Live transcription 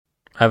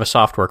I have a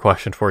software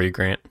question for you,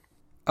 Grant.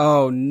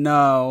 Oh,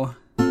 no.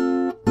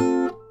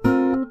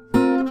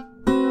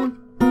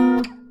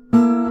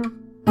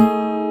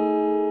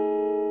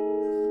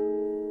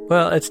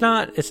 Well, it's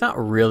not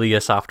really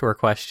a software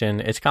question.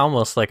 It's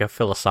almost like a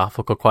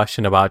philosophical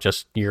question about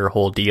just your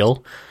whole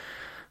deal.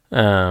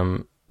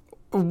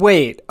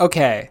 Wait,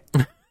 okay.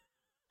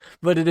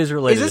 But it is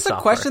related to software. Is this a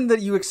question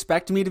that you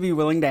expect me to be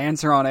willing to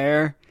answer on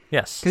air?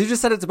 Yes. Because you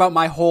just said it's about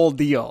my whole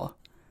deal.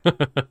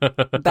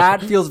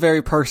 That feels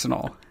very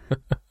personal.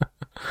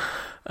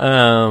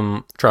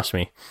 Trust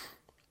me.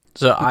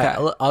 So Okay,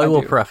 I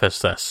will preface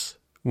this,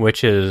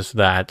 which is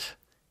that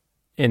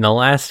in the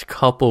last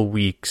couple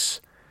weeks,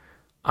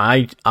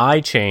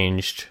 I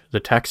changed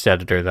the text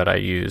editor that I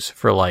use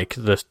for like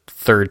the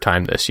third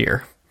time this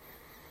year.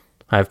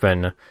 I've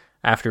been,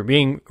 after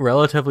being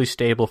relatively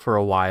stable for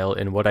a while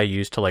in what I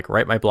use to like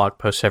write my blog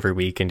posts every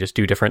week and just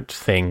do different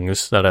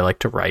things that I like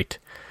to write,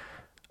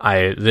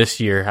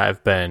 this year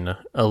have been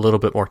a little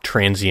bit more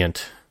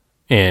transient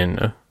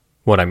in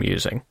what I'm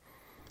using.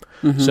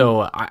 Mm-hmm.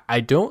 So I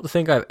don't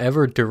think I've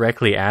ever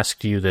directly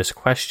asked you this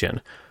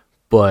question,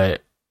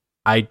 but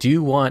I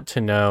do want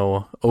to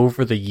know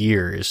over the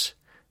years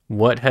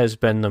what has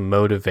been the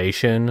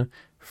motivation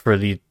for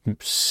the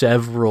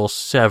several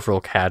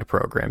CAD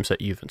programs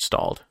that you've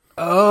installed.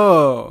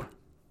 Oh.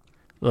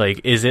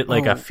 Like, is it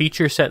like a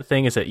feature set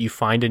thing? Is it you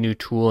find a new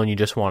tool and you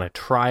just want to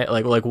try it?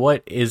 Like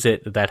what is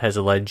it that has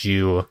led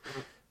you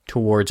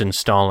towards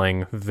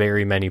installing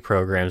very many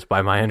programs,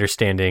 by my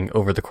understanding,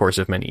 over the course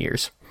of many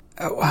years?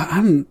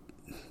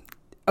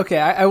 Okay,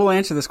 I will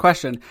answer this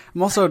question.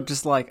 I'm also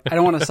just like, I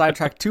don't want to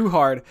sidetrack too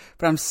hard,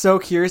 but I'm so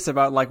curious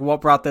about like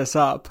what brought this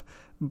up.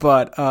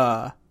 But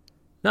no,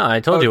 I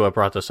told you what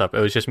brought this up.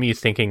 It was just me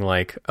thinking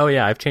like, oh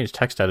yeah, I've changed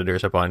text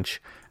editors a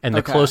bunch, and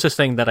the closest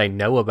thing that I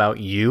know about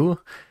you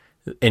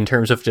in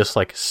terms of just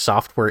like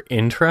software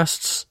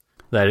interests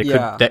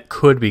that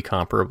could be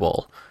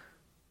comparable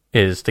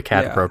is the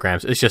CAD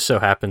programs. It just so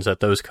happens that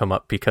those come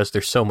up because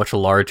they're so much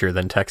larger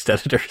than text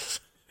editors.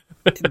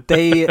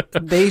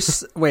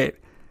 Wait.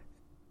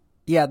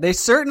 Yeah, they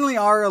certainly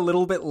are a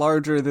little bit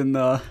larger than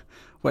the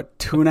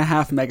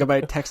 2.5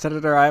 megabyte text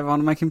editor I have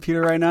on my computer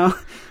right now.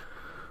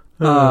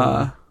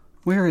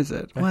 Where is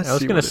it? I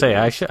was going to say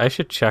I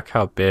should check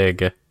how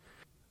big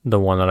the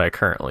one that I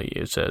currently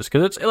use is,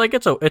 because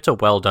it's a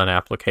well done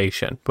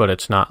application, but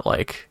it's not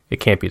like it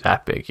can't be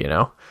that big,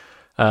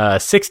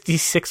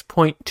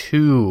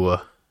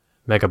 66.2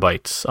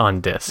 megabytes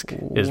on disk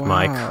is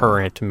my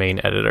current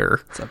main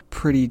editor. It's a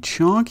pretty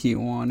chunky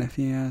one, if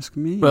you ask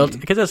me. Well,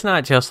 because it's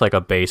not just like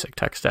a basic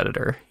text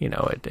editor,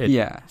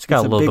 it's got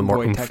a little bit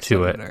more oomph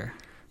to editor.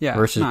 It. Yeah.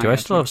 Versus, do I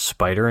still have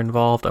Spider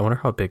involved? I wonder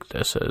how big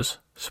this is.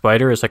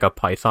 Spider is like a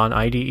Python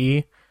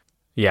IDE.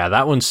 Yeah,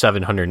 that one's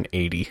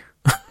 780.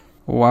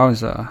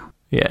 Wowza.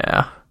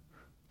 Yeah,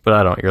 but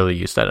I don't really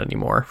use that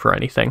anymore for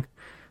anything.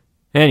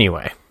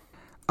 Anyway.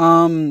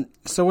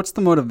 So what's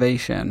the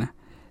motivation?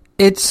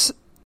 I don't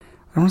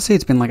want to say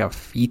it's been like a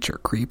feature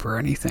creep or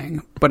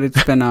anything, but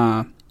it's been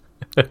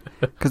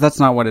because that's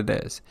not what it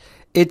is.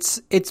 It's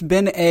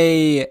been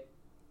a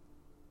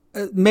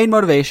main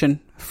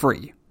motivation,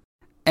 free,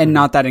 and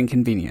not that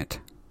inconvenient.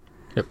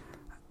 Yep.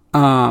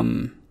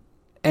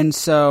 And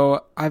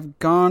so I've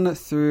gone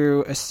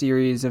through a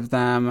series of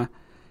them,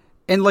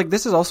 and like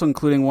this is also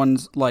including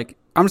ones like,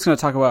 I'm just going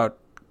to talk about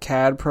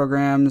CAD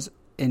programs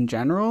in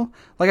general.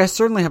 Like I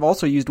certainly have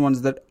also used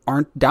ones that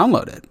aren't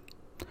downloaded.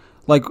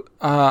 Like,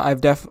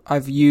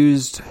 I've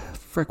used,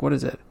 what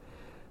is it?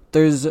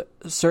 There's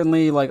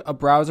certainly like a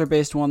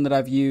browser-based one that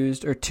I've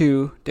used, or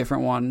two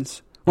different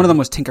ones. One of them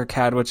was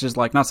Tinkercad, which is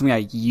like not something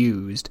I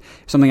used.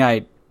 Something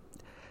I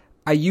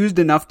used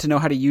enough to know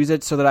how to use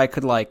it so that I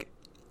could like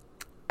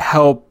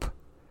help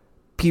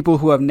people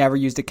who have never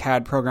used a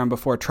CAD program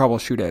before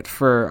troubleshoot it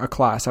for a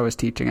class I was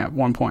teaching at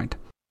one point.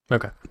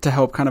 Okay. To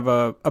help kind of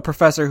a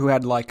professor who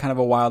had like kind of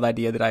a wild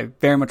idea that I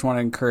very much want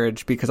to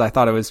encourage because I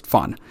thought it was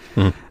fun.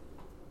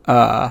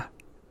 Mm-hmm.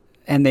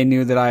 And they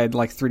knew that I had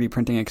like 3D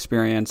printing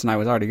experience and I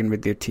was already going to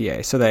be the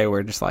TA. So they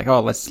were just like,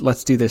 oh,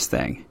 let's do this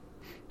thing.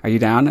 Are you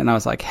down? And I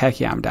was like, heck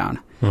yeah, I'm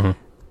down.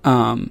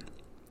 Mm-hmm.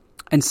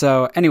 And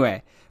so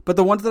anyway, but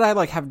the ones that I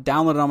like have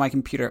downloaded on my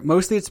computer,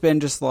 mostly it's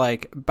been just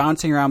like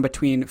bouncing around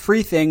between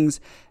free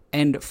things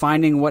and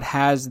finding what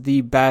has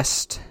the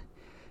best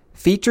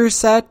feature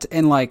set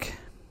and like,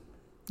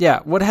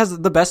 what has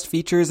the best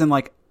features and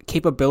like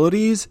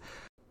capabilities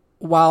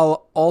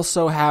while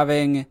also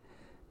having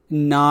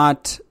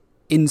not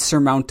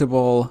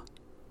insurmountable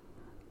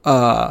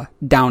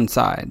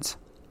downsides.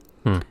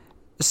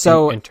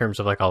 So in terms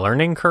of like a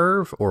learning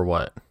curve or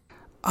what?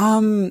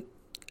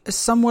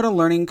 Somewhat a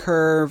learning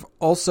curve,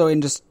 also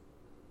in just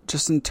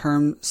in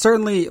terms,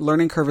 certainly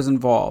learning curve is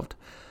involved,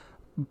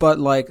 but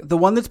like the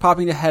one that's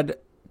popping to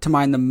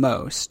mind the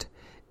most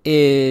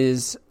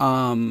is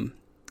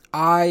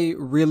I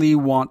really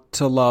want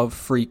to love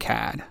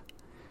FreeCAD.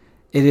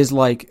 It is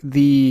like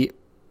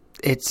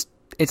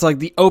it's like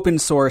the open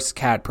source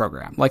CAD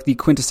program, like the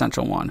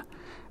quintessential one,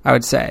 I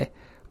would say.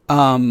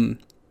 And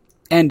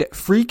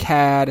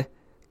FreeCAD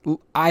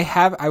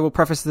I will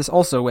preface this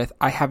also with,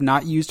 I have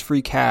not used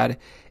FreeCAD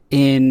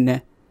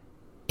in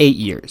 8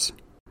 years.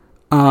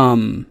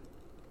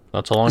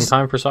 That's a long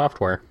time for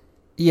software.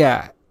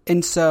 Yeah.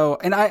 And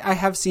I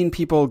have seen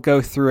people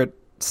go through it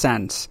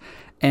since,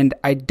 and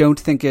I don't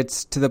think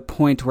it's to the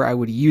point where I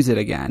would use it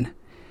again.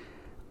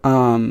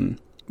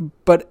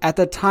 But at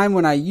the time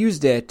when I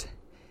used it,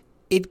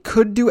 it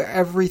could do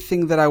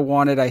everything that I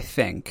wanted, I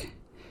think.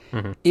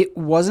 Mm-hmm. It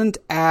wasn't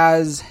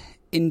as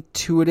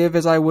intuitive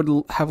as I would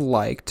have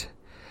liked,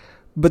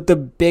 but the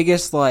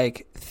biggest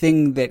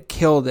thing that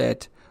killed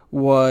it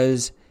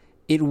was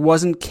it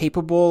wasn't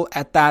capable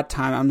at that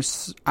time.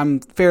 I'm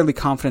fairly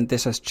confident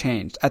this has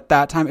changed. At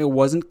that time, it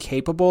wasn't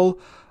capable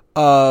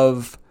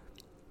of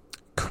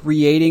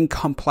creating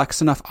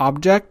complex enough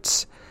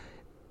objects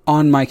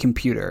on my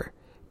computer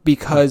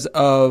because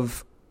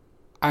of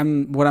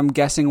what I'm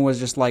guessing was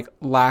just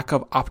lack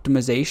of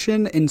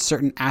optimization in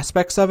certain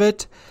aspects of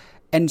it.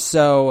 And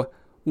so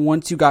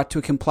once you got to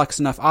a complex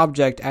enough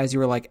object, as you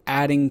were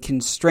adding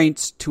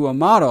constraints to a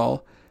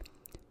model,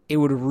 it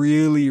would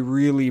really,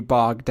 really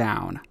bog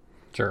down.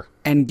 Sure.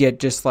 And get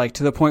just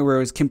to the point where it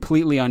was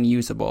completely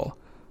unusable.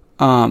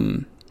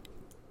 And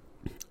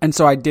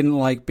so I didn't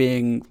like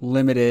being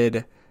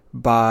limited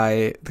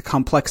by the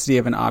complexity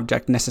of an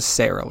object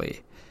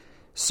necessarily.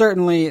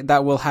 Certainly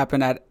that will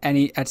happen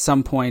at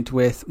some point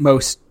with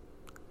most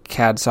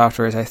CAD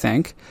softwares, I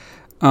think.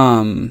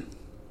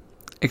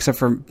 Except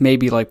for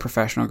maybe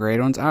professional grade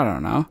ones. I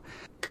don't know.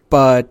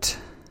 But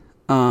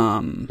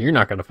you're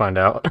not going to find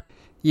out.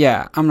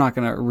 Yeah, I'm not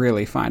going to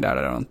really find out,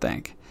 I don't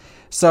think.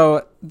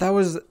 So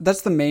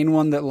that's the main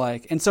one that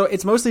and so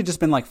it's mostly just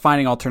been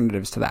finding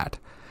alternatives to that.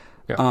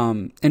 Yeah.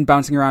 And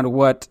bouncing around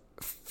what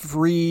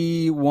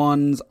free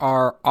ones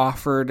are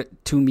offered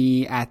to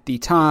me at the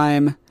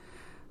time.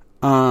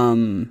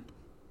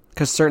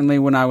 Because certainly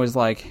when I was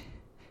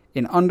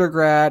in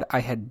undergrad, I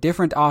had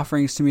different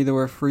offerings to me that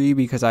were free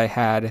because I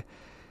had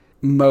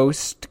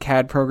most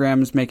CAD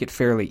programs make it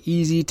fairly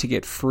easy to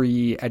get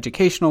free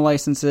educational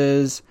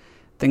licenses,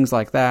 things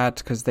like that,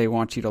 because they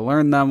want you to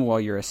learn them while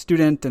you're a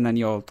student, and then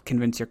you'll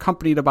convince your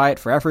company to buy it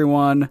for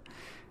everyone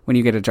when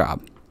you get a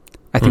job,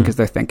 I think is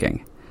their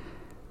thinking.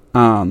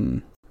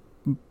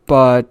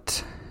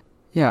 But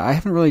yeah, I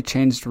haven't really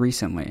changed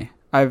recently.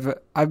 I've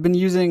been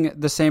using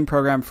the same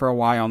program for a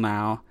while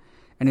now,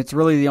 and it's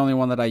really the only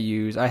one that I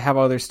use. I have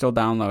others still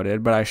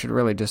downloaded, but I should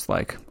really just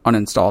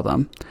uninstall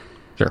them.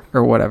 Sure.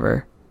 Or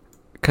whatever.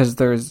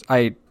 Because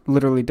I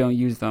literally don't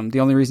use them. The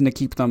only reason to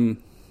keep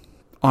them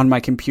on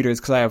my computer is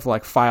because I have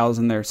files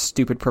in their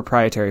stupid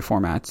proprietary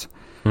formats.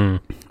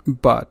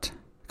 But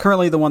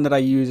currently the one that I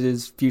use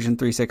is Fusion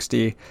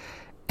 360,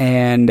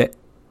 and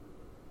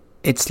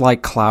it's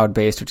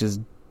cloud-based, which is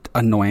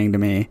annoying to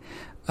me.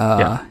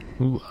 Yeah.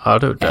 Ooh,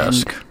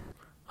 Autodesk.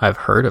 I've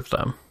heard of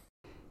them.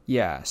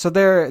 Yeah, so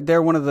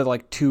they're one of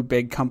the two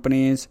big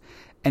companies,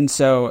 and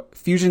so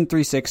Fusion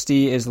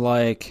 360 is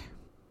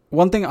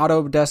one thing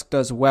Autodesk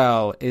does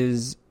well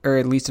is, or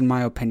at least in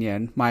my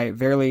opinion, my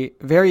very,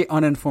 very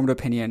uninformed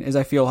opinion, is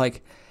I feel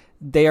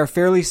they are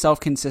fairly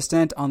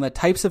self-consistent on the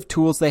types of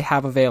tools they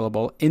have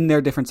available in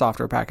their different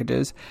software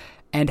packages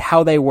and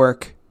how they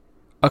work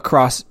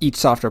across each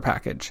software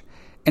package.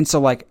 And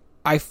so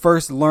I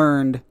first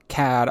learned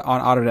CAD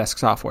on Autodesk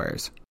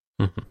softwares.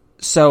 Mm-hmm.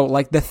 So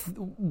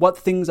what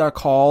things are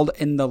called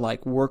in the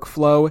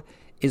workflow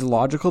is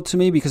logical to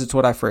me because it's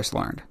what I first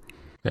learned.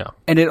 Yeah.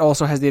 And it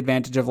also has the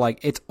advantage of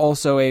it's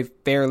also a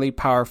fairly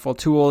powerful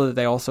tool that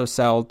they also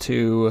sell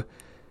to,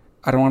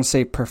 I don't want to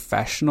say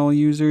professional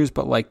users,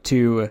 but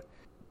to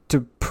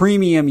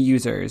premium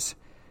users,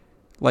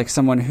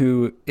 someone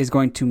who is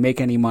going to make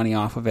any money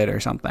off of it or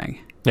something.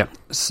 Yeah.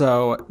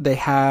 So they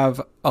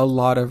have a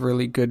lot of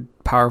really good,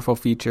 powerful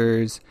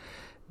features.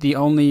 The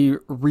only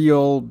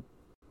real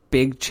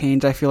big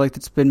change I feel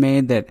that's been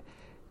made that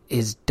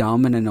is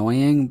dumb and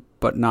annoying,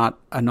 but not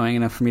annoying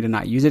enough for me to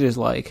not use it is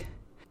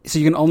so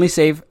you can only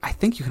save, I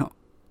think you can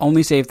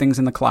only save things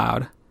in the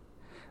cloud,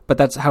 but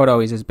that's how it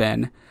always has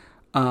been.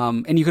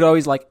 And you could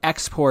always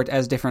export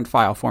as different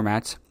file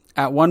formats.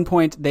 At one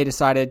point, they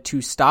decided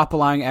to stop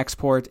allowing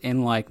export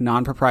in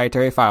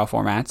non-proprietary file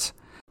formats.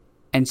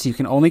 And so you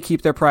can only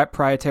keep their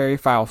proprietary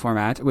file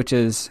format, which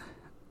is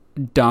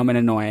dumb and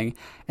annoying.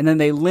 And then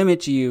they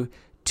limit you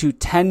to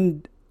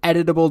 10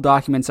 editable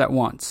documents at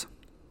once,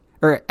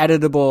 or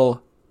editable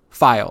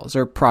files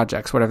or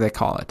projects, whatever they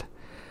call it.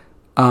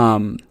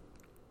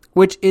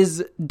 Which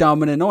is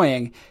dumb and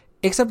annoying,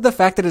 except the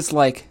fact that it's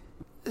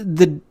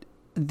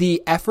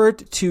the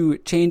effort to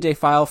change a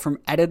file from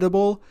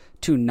editable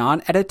to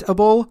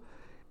non-editable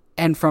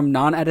and from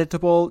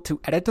non-editable to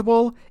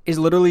editable is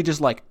literally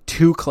just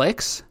 2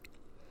 clicks.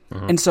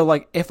 Mm-hmm. And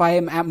so if I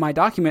am at my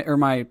document or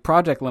my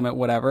project limit,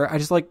 whatever, I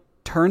just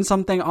turn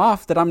something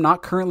off that I'm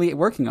not currently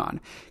working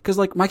on. Because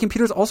my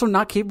computer is also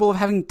not capable of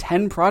having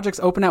 10 projects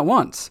open at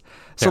once.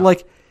 So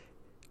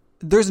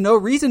there's no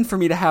reason for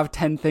me to have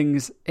 10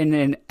 things in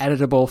an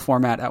editable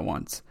format at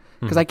once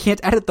because I can't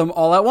edit them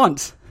all at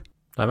once.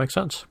 That makes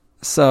sense.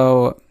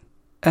 So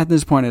at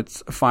this point,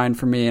 it's fine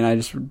for me, and I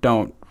just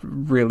don't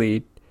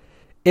really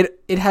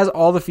it has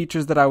all the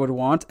features that I would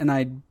want,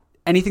 and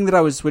anything that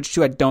I would switch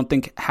to I don't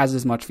think has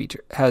as much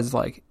feature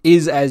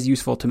is as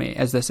useful to me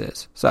as this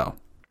is. So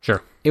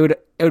sure, it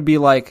would be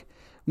like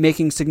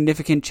making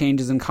significant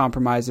changes and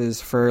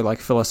compromises for like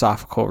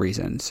philosophical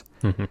reasons,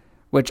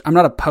 which I'm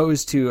not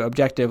opposed to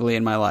objectively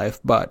in my life,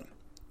 but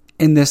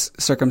in this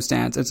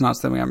circumstance, it's not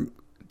something I'm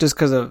just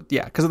because of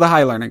the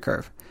high learning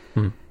curve.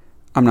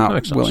 I'm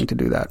not willing to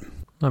do that.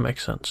 That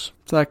makes sense.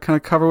 Does that kind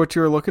of cover what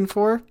you were looking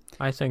for?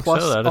 I think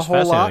Plus so. That is a whole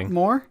fascinating. lot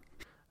more.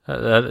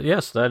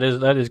 Yes, that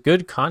is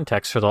good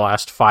context for the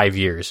last 5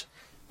 years.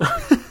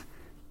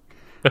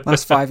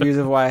 Last 5 years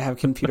of why I have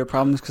computer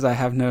problems because I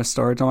have no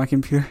storage on my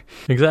computer.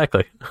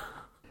 Exactly.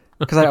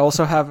 Because I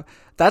also have.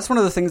 That's one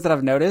of the things that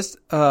I've noticed.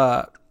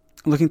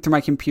 Looking through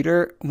my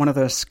computer, one of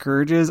the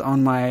scourges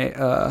on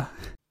my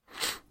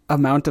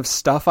amount of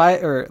stuff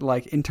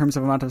in terms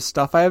of amount of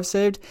stuff I have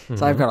saved.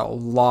 So I've got a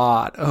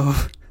lot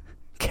of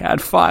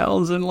CAD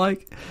files and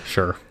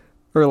sure,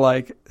 or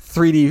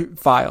 3D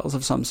files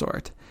of some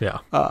sort. Yeah.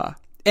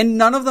 And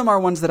none of them are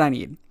ones that I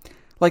need.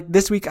 Like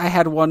this week I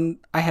had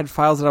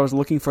files that I was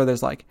looking for.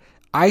 There's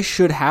I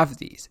should have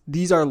these.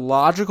 These are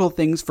logical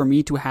things for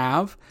me to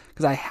have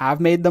because I have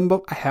made them.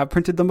 I have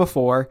printed them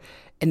before,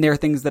 and they're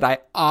things that I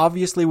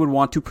obviously would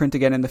want to print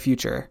again in the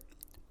future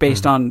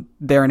based on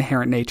their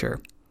inherent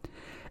nature.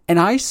 And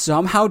I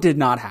somehow did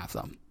not have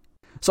them.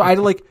 So I had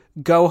to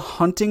go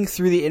hunting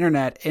through the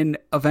internet and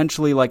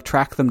eventually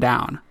track them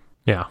down.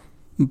 Yeah.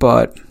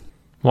 But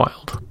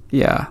wild.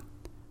 Yeah.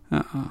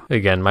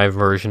 Again, my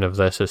version of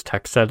this is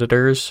text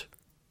editors,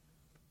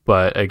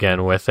 but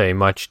again with a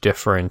much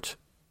different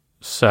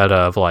set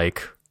of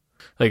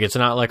it's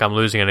not like I'm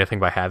losing anything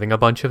by having a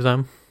bunch of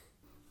them.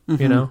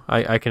 You know,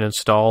 I can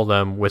install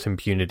them with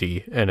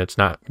impunity and it's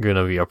not going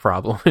to be a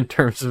problem in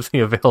terms of the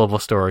available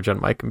storage on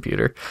my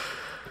computer.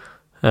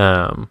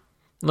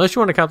 Unless you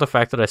want to count the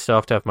fact that I still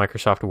have to have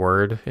Microsoft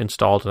Word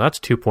installed, and that's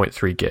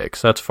 2.3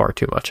 gigs. That's far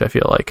too much, I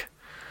feel like.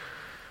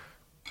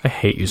 I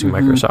hate using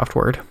Microsoft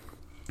Word.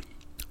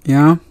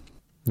 Yeah?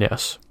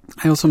 Yes.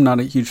 I also am not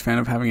a huge fan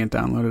of having it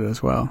downloaded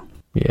as well.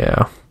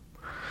 Yeah.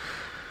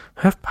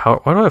 Why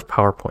do I have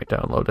PowerPoint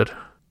downloaded?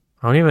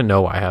 I don't even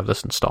know why I have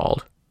this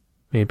installed.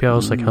 Maybe I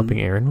was helping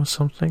Aaron with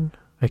something?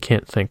 I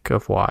can't think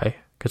of why.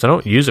 Because I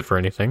don't use it for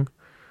anything.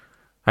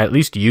 I at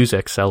least use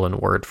Excel and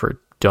Word for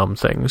dumb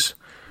things.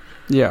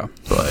 Yeah.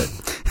 But,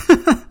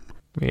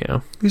 yeah.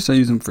 At least I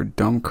use them for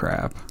dumb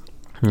crap.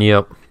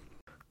 Yep.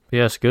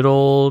 Yes, good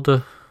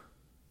old,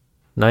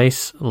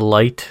 nice,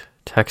 light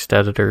text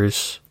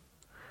editors.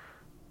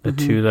 The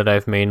two that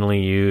I've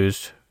mainly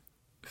used,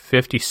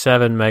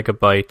 57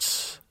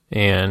 megabytes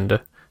and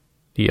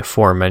the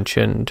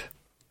aforementioned,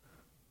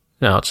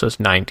 now it says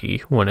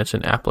 90 when it's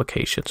in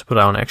applications, but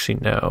I don't actually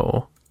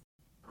know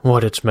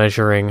what it's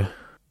measuring.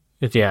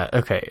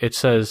 It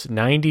says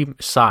 90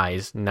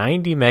 size,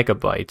 90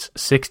 megabytes,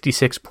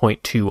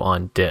 66.2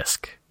 on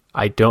disk.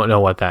 I don't know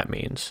what that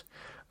means.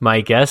 My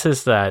guess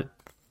is that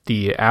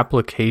the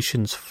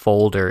applications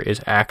folder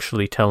is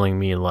actually telling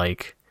me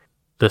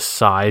the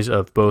size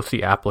of both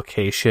the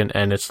application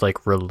and its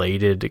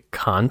related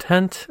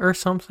content or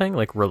something,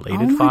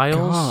 related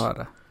files.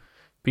 God.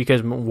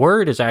 Because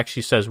Word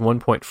actually says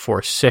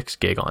 1.46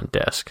 gig on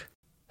disk.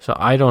 So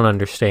I don't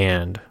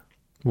understand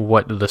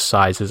what the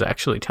size is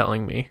actually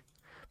telling me.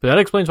 But that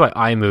explains why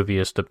iMovie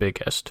is the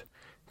biggest.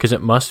 Because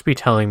it must be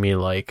telling me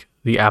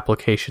the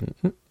application.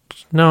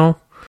 No.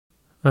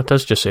 That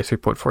does just say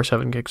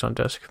 3.47 gigs on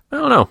disk. I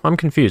don't know. I'm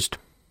confused.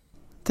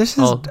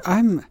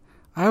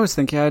 I was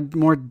thinking I had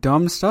more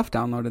dumb stuff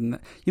downloaded in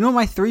that. You know what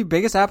my 3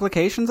 biggest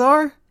applications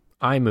are?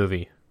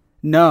 iMovie.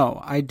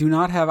 No, I do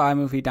not have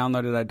iMovie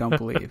downloaded, I don't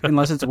believe.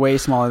 Unless it's way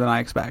smaller than I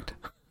expect.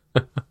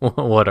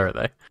 What are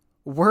they?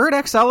 Word,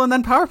 Excel, and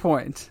then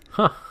PowerPoint.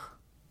 Huh.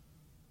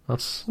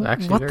 That's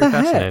actually very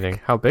fascinating.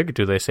 Heck? How big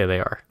do they say they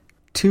are?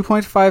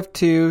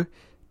 2.52,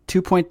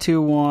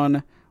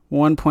 2.21,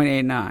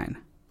 1.89.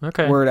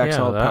 Okay. Word,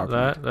 Excel,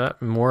 PowerPoint.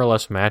 That more or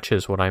less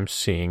matches what I'm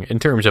seeing in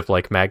terms of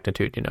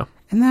magnitude, you know.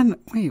 And then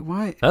wait,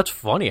 why? That's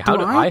funny. How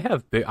do I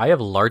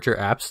have larger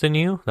apps than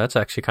you? That's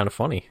actually kind of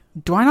funny.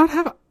 Do I not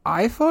have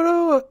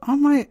iPhoto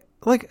on my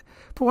but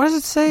why does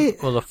it say?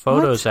 Well, the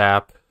Photos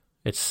app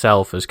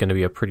itself is going to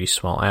be a pretty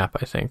small app,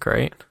 I think,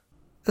 right?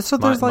 So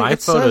there's my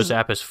Photos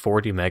app is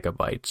 40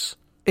 megabytes.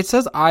 It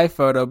says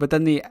iPhoto, but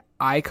then the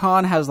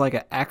icon has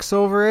an X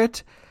over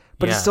it,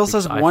 but it still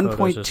says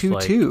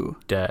 1.22.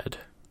 Dead.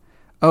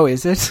 Oh,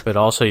 is it? But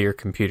also your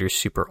computer's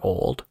super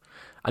old.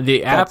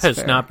 The app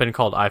has not been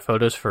called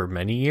iPhotos for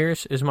many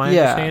years, is my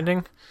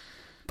understanding.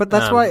 But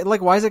that's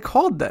why is it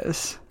called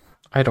this?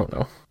 I don't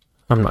know.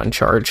 I'm not in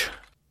charge.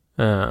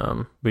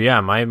 But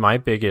yeah, my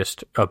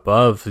biggest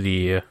above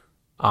the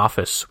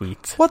Office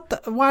suite.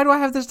 Why do I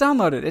have this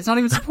downloaded? It's not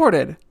even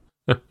supported.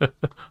 I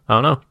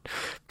don't know.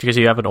 Because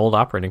you have an old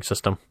operating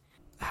system.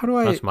 How do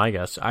I? That's my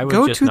guess. I would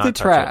go just to not the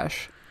touch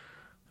trash.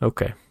 It.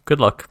 Okay. Good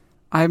luck.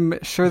 I'm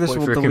sure this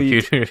will delete.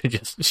 Your computer to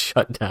just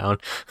shut down.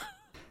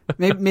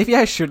 Maybe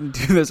I shouldn't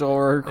do this while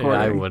we're recording.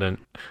 Yeah, I wouldn't.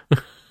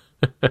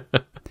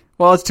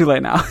 Well, it's too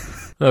late now.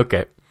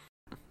 Okay.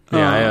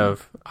 Yeah, I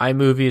have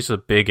iMovie is the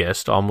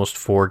biggest, almost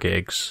 4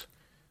 gigs.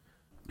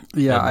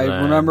 Yeah, And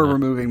I remember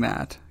removing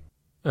that.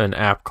 An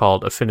app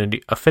called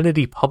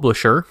Affinity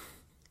Publisher,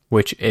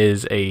 which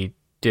is a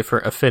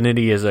different...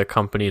 Affinity is a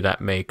company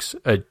that makes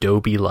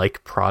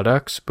Adobe-like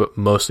products, but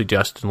mostly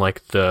just in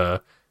like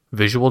the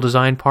visual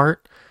design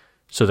part.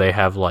 So they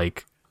have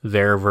like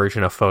their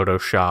version of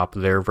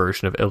Photoshop, their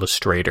version of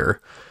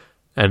Illustrator,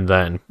 and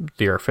then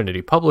their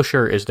Affinity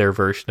Publisher is their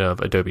version of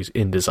Adobe's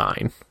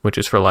InDesign, which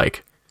is for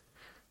like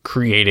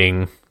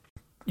creating,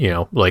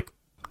 like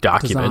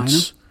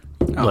documents.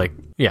 Like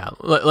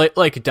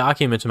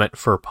documents meant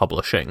for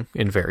publishing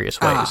in various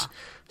ways.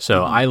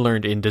 So I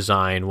learned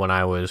InDesign when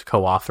I was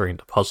co-authoring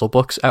the puzzle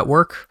books at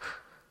work.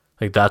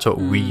 Like that's what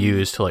we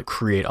used to like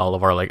create all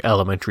of our like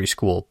elementary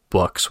school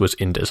books was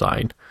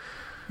InDesign.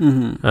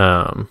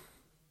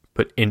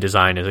 But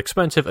InDesign is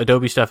expensive.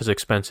 Adobe stuff is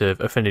expensive.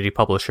 Affinity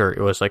Publisher,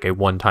 it was like a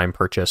one-time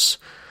purchase,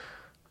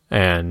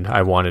 and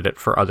I wanted it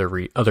for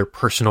other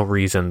personal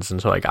reasons,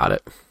 and so I got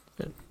it.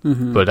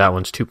 But that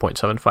one's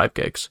 2.75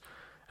 gigs.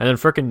 And then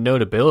frickin'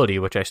 Notability,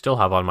 which I still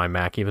have on my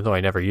Mac, even though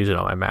I never use it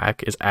on my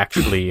Mac, is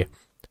actually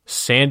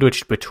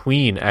sandwiched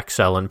between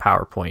Excel and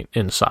PowerPoint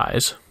in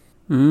size.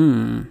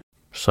 So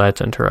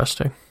that's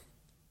interesting.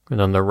 And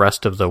then the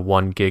rest of the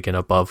 1 gig and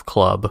above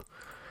club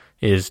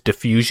is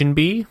Diffusion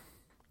Bee,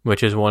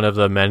 which is one of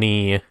the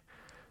many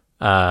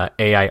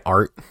AI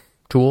art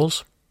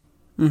tools.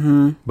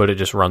 But it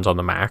just runs on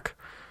the Mac.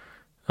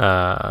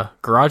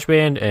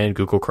 GarageBand and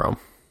Google Chrome.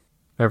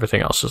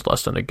 Everything else is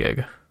less than a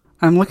gig.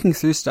 I'm looking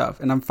through stuff,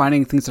 and I'm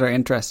finding things that are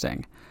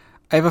interesting.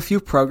 I have a few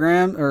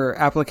program or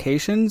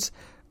applications,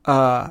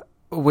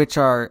 which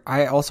are...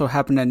 I also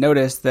happen to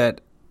notice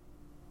that...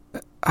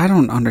 I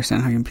don't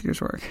understand how computers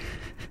work.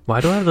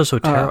 Why do I have the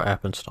Zotero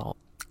app installed?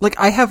 Like,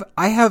 I have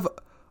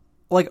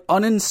like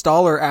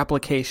uninstaller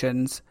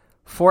applications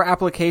for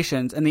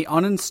applications, and the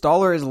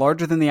uninstaller is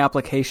larger than the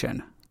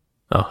application.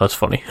 Oh, that's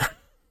funny.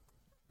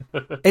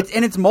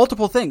 It's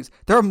multiple things.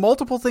 There are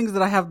multiple things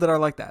that I have that are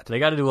like that. They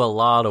got to do a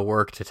lot of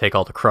work to take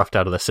all the cruft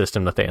out of the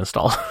system that they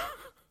install.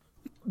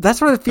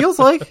 That's what it feels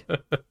like.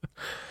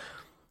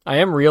 I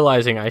am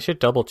realizing I should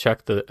double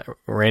check the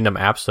random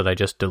apps that I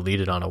just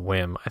deleted on a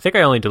whim. I think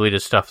I only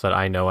deleted stuff that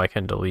I know I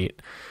can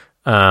delete.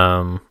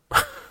 But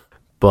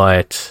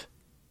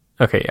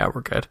okay, yeah,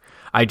 we're good.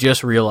 I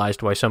just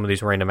realized why some of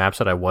these random apps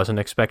that I wasn't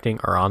expecting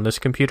are on this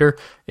computer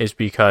is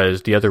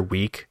because the other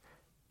week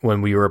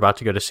when we were about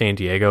to go to San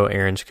Diego,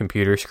 Erin's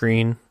computer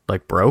screen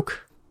like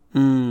broke.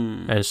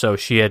 And so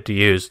she had to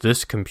use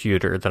this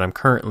computer that I'm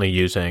currently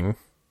using,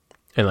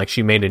 and like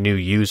she made a new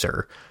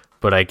user,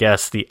 but I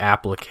guess the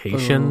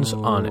applications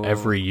on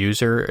every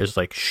user is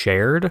like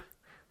shared.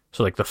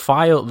 So like the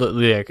file, the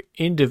like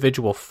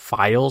individual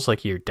files,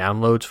 like your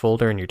downloads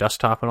folder and your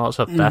desktop and all that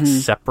stuff, that's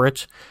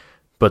separate,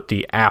 but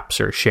the apps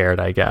are shared,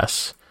 I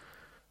guess.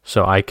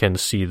 So I can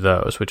see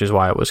those, which is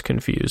why I was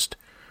confused.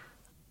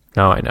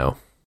 Now I know.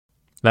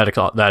 That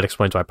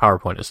explains why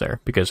PowerPoint is there,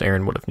 because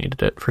Erin would have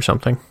needed it for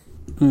something.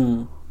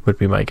 Would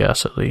be my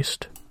guess, at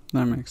least.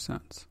 That makes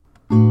sense.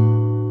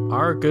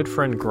 Our good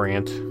friend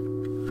Grant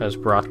has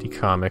brought the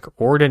comic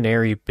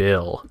Ordinary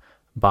Bill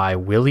by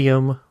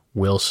William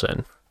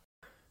Wilson.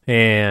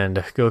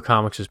 And Go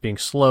Comics is being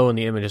slow and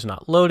the image is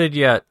not loaded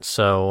yet,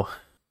 so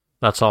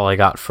that's all I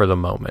got for the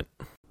moment.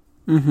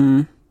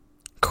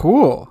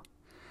 Cool.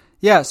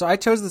 Yeah, so I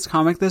chose this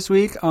comic this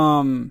week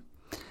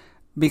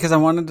because I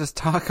wanted to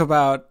talk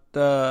about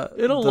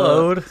It'll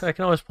load. I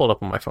can always pull it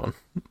up on my phone.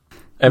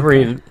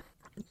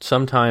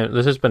 Sometime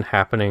this has been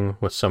happening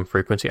with some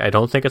frequency. I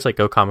don't think it's like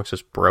Go Comics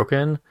is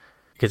broken,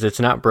 because it's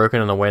not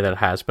broken in the way that it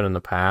has been in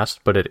the past,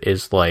 but it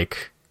is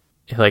like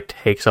it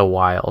takes a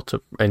while to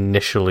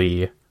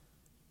initially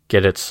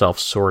get itself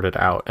sorted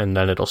out, and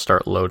then it'll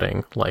start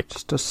loading like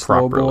just a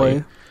slow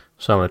properly. boy.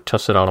 So I'm gonna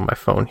test it out on my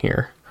phone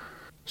here.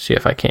 See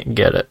if I can't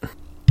get it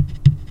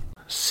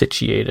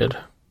situated.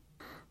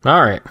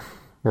 All right,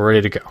 we're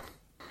ready to go.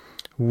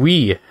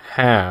 We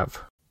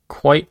have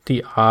quite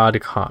the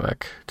odd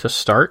comic to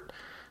start.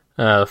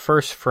 The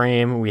first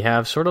frame, we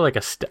have sort of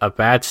like a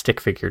bad stick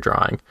figure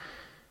drawing.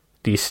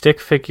 The stick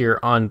figure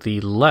on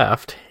the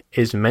left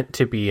is meant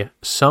to be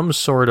some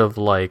sort of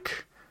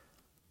like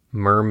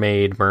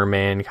merman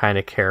kind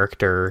of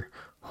character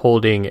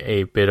holding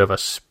a bit of a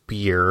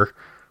spear,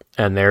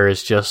 and there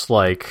is just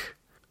like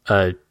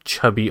a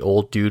chubby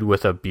old dude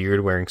with a beard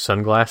wearing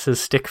sunglasses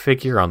stick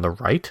figure on the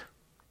right.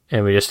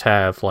 And we just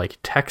have like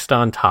text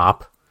on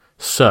top.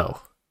 So,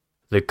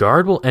 the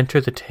guard will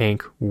enter the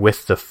tank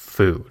with the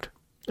food.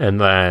 And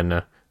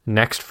then,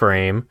 next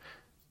frame,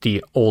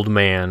 the old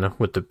man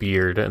with the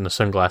beard and the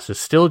sunglasses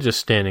still just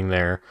standing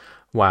there,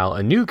 while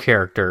a new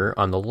character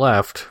on the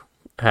left,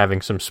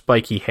 having some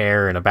spiky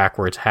hair and a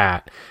backwards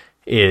hat,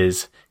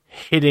 is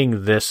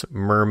hitting this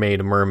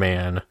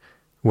merman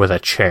with a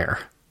chair.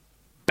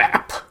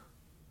 Bap!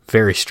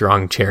 Very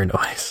strong chair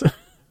noise.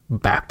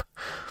 Bap.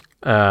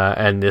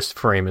 And this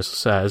frame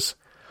says,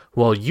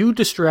 while you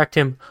distract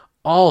him,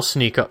 I'll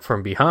sneak up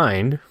from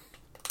behind.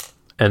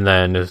 And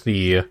then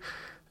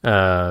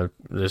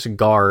this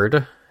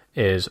guard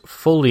is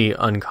fully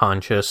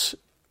unconscious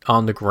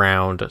on the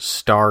ground,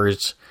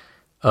 stars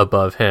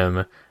above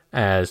him,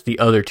 as the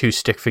other two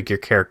stick figure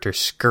characters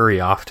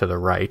scurry off to the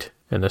right,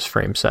 and this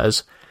frame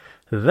says,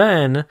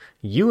 "Then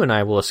you and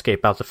I will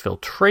escape out the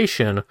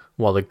filtration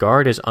while the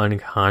guard is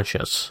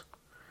unconscious."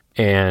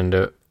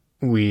 And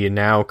we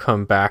now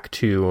come back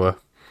to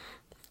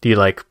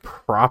the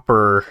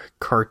proper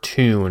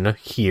cartoon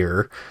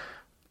here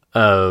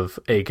of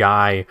a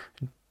guy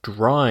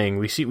drawing.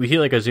 We see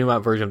a zoom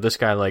out version of this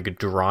guy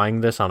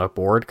drawing this on a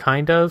board,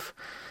 kind of,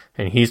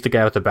 and he's the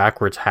guy with the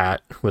backwards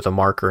hat with a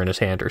marker in his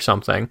hand or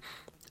something.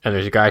 And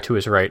there's a guy to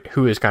his right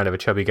who is kind of a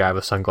chubby guy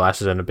with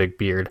sunglasses and a big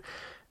beard.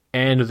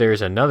 And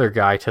there's another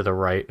guy to the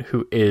right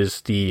who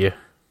is the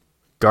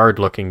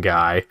guard-looking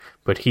guy,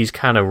 but he's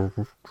kind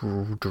of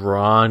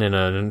drawn in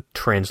a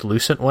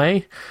translucent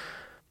way.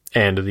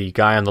 And the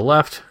guy on the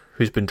left,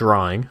 who's been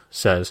drawing,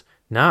 says,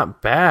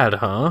 "Not bad,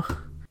 huh?"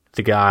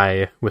 The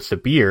guy with the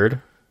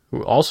beard,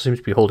 who also seems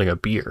to be holding a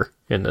beer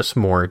in this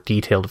more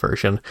detailed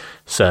version,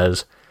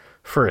 says,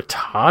 "For a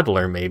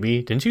toddler,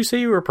 maybe. Didn't you say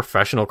you were a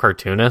professional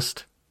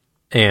cartoonist?"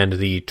 And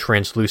the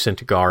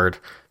translucent guard,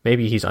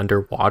 maybe he's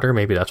underwater,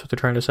 maybe that's what they're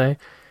trying to say,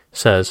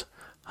 says,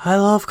 "I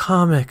love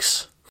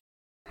comics."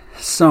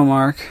 So,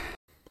 Mark.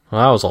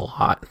 Well, that was a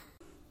lot.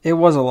 It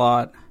was a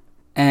lot.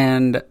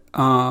 And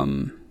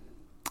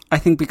I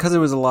think because it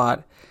was a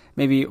lot,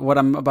 maybe what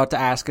I'm about to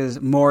ask is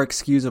more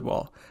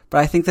excusable. But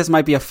I think this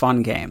might be a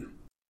fun game.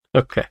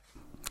 Okay.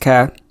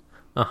 Okay.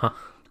 Uh-huh.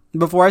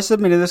 Before I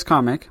submitted this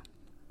comic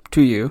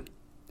to you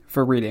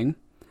for reading,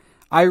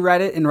 I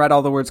read it and read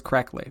all the words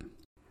correctly.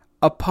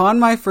 Upon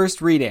my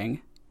first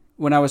reading,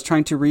 when I was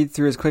trying to read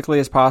through as quickly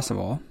as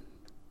possible,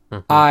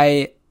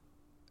 I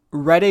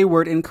read a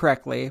word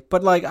incorrectly,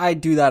 but I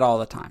do that all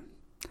the time.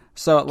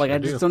 So I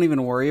just don't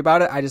even worry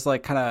about it. I just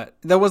that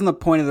wasn't the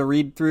point of the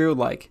read through.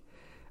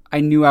 I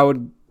knew I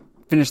would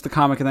finish the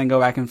comic and then go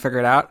back and figure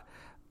it out.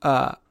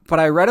 But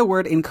I read a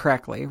word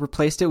incorrectly,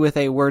 replaced it with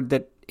a word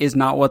that is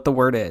not what the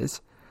word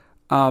is.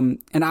 And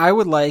I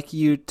would like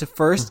you to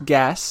first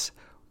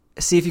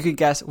see if you could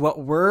guess what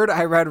word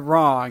I read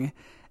wrong,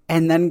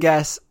 and then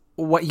guess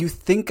what you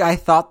think I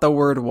thought the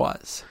word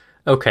was.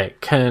 Okay,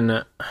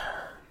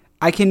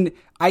 I can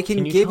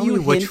give tell you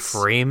me hints. which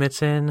frame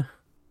it's in?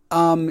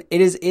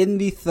 It is in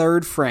the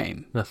third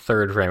frame. The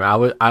third frame.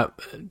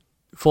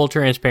 Full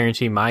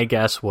transparency, my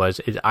guess was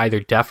it's either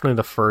definitely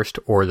the first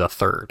or the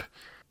third.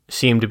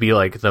 Seemed to be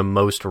the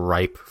most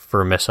ripe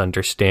for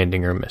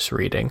misunderstanding or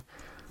misreading.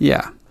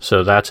 Yeah.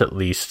 So that's at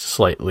least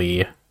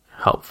slightly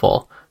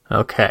helpful.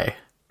 Okay.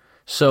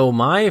 So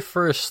my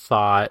first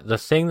thought, the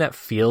thing that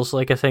feels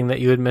like a thing that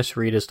you would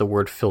misread is the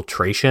word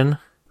filtration.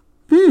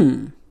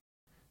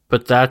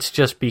 But that's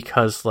just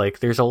because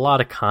there's a lot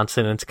of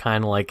consonants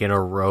kind of in a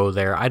row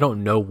there. I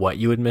don't know what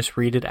you would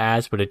misread it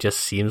as, but it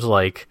just seems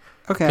okay.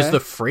 Because the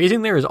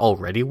phrasing there is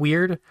already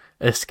weird.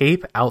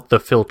 Escape out the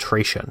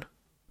filtration.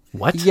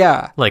 What?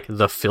 Yeah.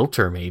 The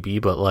filter maybe,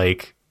 but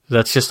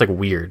that's just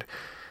weird.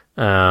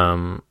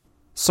 So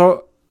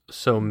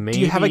maybe do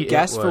you have a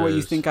guess for what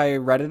you think I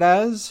read it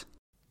as?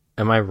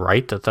 Am I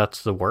right that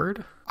that's the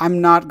word? I'm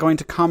not going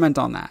to comment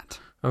on that.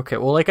 Okay,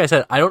 well, like I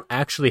said, I don't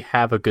actually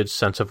have a good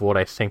sense of what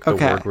I think the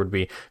word would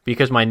be,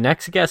 because my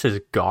next guess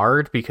is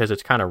guard, because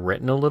it's kind of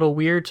written a little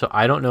weird, so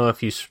I don't know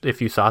if you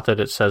thought that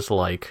it says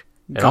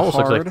it almost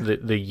looks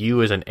like the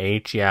U is an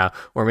H, yeah,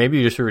 or maybe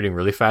you're just reading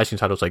really fast and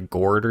thought it was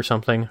gourd or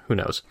something, who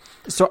knows.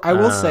 So I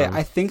will say,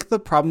 I think the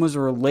problem was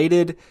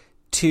related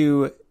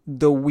to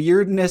the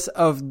weirdness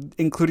of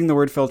including the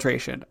word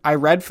filtration. I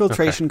read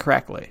filtration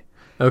correctly.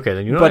 Okay,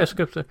 then you know what I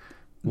skipped.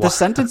 The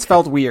sentence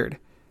felt weird.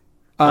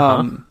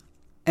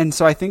 And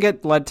so I think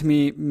it led to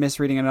me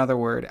misreading another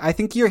word. I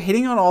think you're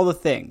hitting on all the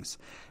things.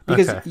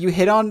 Because you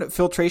hit on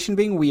filtration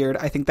being weird.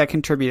 I think that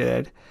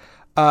contributed.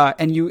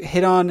 And you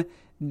hit on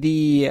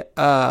the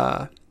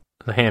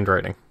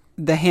handwriting.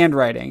 The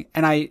handwriting.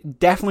 And I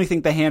definitely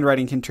think the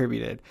handwriting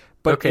contributed.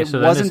 But it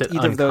wasn't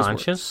either of those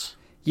words.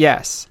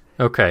 Yes.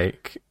 Okay,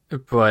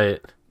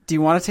 but... Do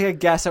you want to take a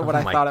guess at what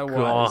I thought it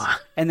was?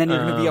 And then you're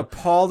going to be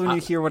appalled when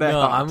you hear what I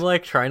thought. I'm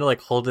trying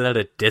to hold it at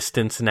a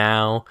distance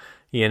now,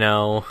 you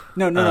know?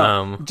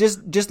 No.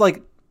 Just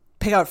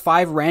pick out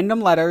 5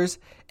 random letters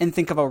and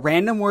think of a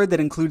random word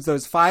that includes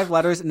those 5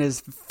 letters and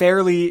is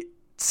fairly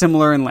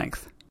similar in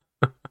length.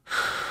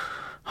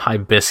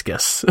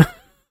 Hibiscus.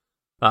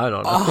 I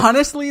don't know.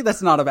 Honestly,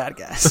 that's not a bad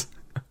guess.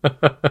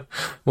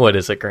 What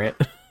is it, Grant?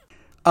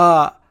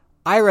 I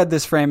read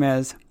this frame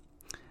as...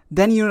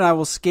 Then you and I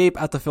will escape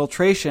out the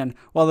filtration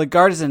while the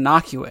guard is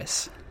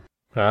innocuous.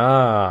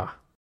 Ah.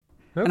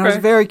 Okay. And I was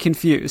very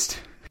confused.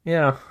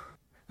 Yeah.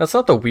 That's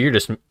not the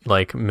weirdest,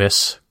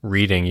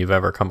 misreading you've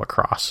ever come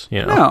across,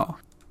 you know? No.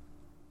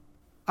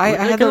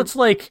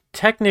 It's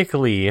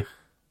technically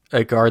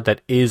a guard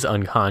that is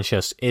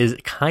unconscious is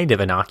kind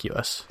of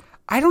innocuous.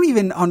 I don't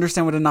even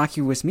understand what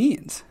innocuous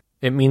means.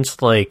 It means,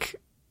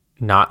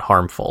 not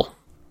harmful.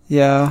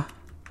 Yeah.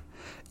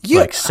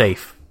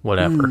 Safe.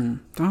 whatever. Do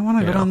I want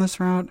to go down this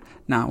route?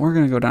 No, we're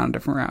going to go down a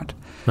different route.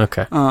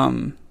 Okay.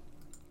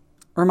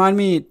 Remind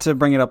me to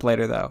bring it up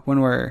later, though,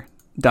 when we're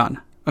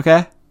done.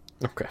 Okay?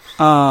 Okay.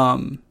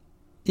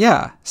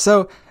 Yeah.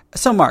 So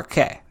Mark,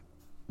 okay.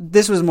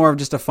 This was more of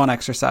just a fun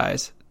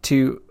exercise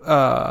to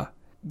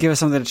give us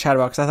something to chat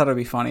about because I thought it would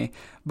be funny.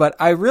 But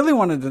I really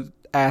wanted to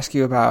ask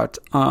you about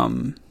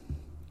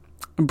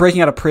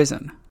breaking out of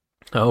prison.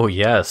 Oh,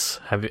 yes.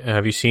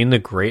 Have you seen the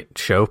great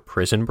show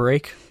Prison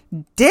Break?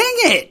 Dang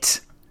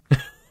it!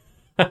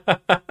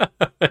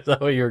 Is that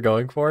what you were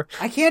going for?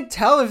 I can't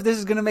tell if this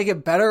is going to make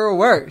it better or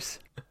worse.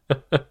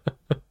 But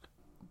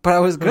I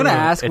was going to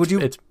ask, would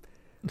you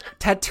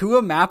tattoo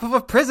a map of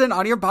a prison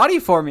on your body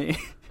for me?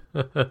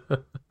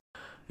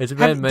 It's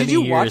been many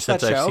years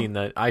since I've seen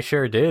that. I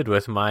sure did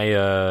with my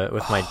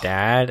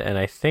dad, and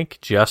I think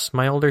just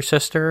my older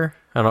sister.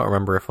 I don't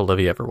remember if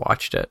Olivia ever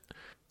watched it.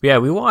 But yeah,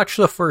 we watched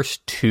the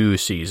first 2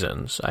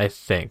 seasons, I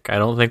think. I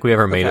don't think we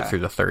ever made it through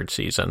the 3rd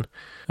season.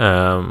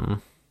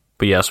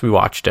 But yes, we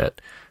watched it.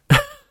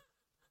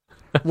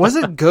 Was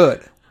it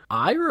good?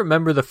 I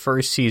remember the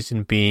first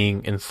season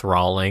being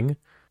enthralling,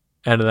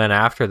 and then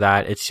after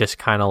that, it's just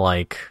kind of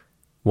like,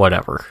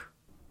 whatever.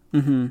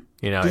 Mm-hmm.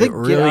 You know, it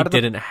really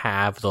didn't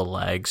have the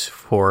legs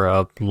for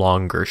a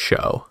longer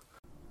show.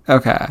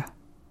 Okay.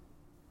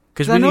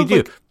 Because what do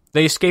you do?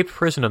 They escaped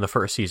prison in the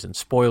first season.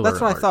 Spoiler That's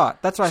what alert. I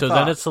thought. That's what I thought. So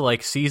then it's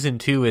like season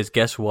 2 is,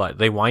 guess what?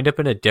 They wind up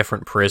in a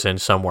different prison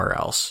somewhere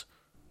else.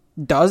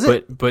 Does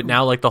it? But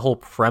now, like, the whole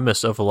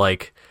premise of,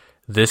 like,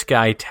 this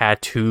guy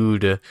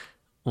tattooed,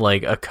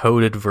 like, a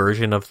coded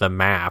version of the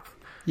map.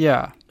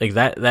 Yeah. Like,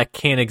 that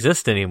can't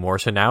exist anymore.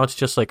 So now it's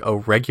just, like, a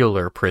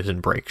regular Prison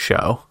Break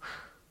show.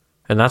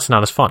 And that's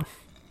not as fun.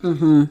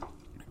 Mm-hmm.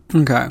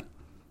 Okay.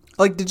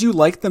 Like, did you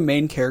like the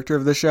main character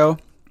of the show?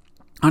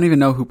 I don't even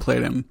know who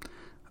played him.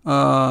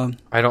 I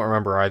don't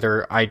remember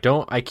either. I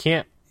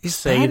can't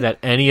say that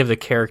any of the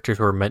characters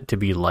were meant to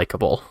be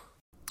likable.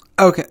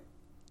 Okay.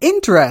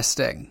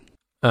 Interesting.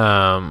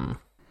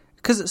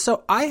 Because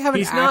I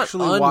haven't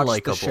actually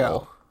watched the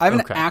show. I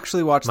haven't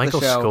actually watched the show.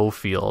 Michael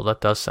Scofield,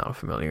 that does sound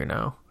familiar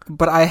now.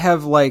 But I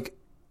have, like,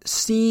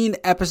 seen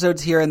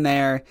episodes here and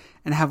there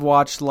and have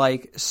watched,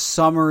 like,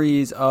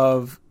 summaries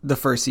of the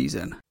first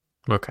season.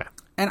 Okay.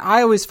 And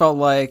I always felt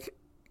like,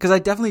 because I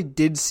definitely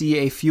did see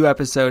a few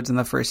episodes in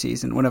the first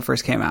season when it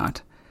first came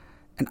out,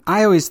 and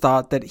I always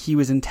thought that he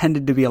was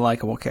intended to be a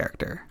likable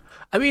character.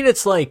 I mean,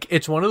 it's like,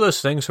 it's one of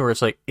those things where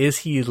it's like, is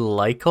he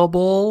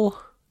likable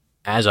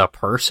as a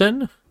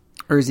person?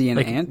 Or is he an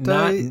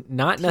anti-hero?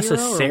 Not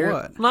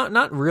necessarily.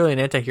 Not really an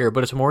anti-hero,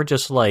 but it's more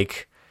just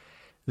like,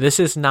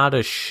 this is not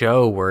a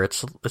show where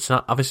it's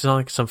not, obviously it's not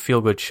like some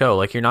feel-good show.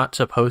 Like, you're not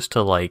supposed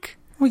to, like,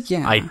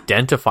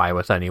 identify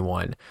with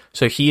anyone.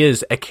 So he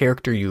is a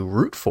character you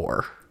root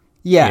for.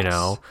 Yes. You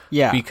know?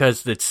 Yeah.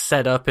 Because it's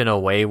set up in a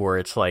way where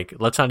it's like,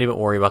 let's not even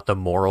worry about the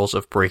morals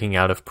of breaking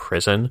out of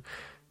prison,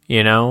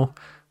 you know?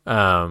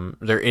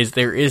 There is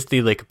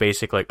the, like,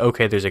 basic, like,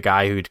 okay, there's a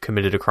guy who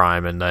committed a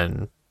crime and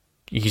then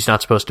he's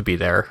not supposed to be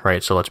there,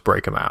 right? So let's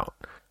break him out.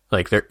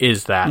 Like, there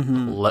is that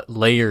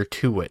layer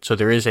to it. So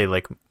there is a,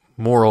 like,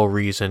 moral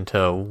reason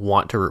to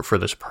want to root for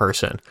this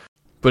person.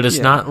 But it's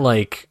not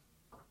like,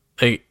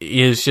 it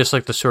is just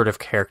like the sort of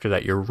character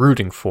that you're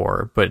rooting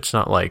for, but it's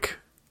not like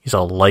he's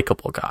a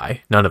likable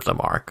guy. None of them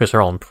are, because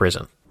they're all in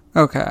prison.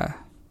 Okay.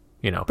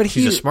 You know, but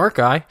he's a smart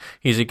guy.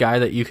 He's a guy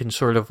that you can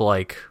sort of,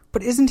 like...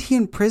 But isn't he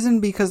in prison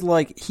because,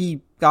 like,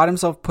 he got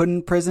himself put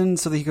in prison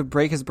so that he could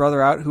break his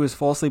brother out who was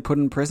falsely put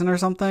in prison or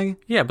something?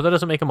 Yeah, but that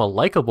doesn't make him a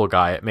likable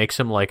guy. It makes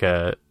him, like,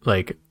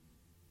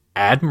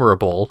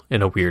 admirable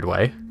in a weird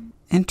way.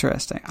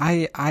 Interesting.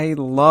 I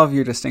love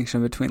your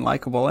distinction between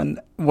likable and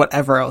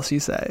whatever else you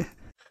say.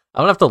 I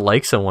don't have to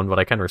like someone, but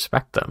I can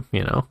respect them,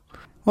 you know?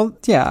 Well,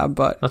 yeah,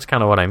 but... That's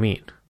kind of what I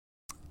mean.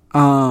 I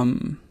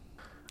don't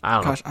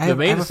know. The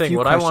main thing,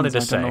 what I wanted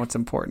to say... I don't know what's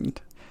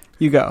important.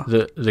 You go.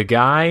 The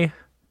guy...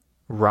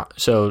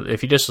 So,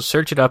 if you just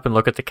search it up and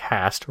look at the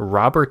cast,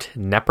 Robert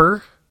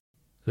Knepper,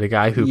 the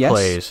guy who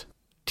plays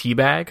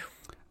Teabag.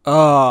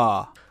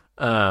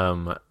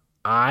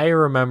 I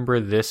remember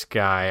this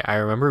guy. I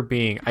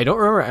don't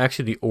remember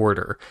actually the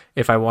order.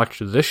 If I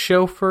watched this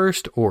show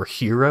first or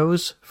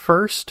Heroes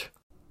first.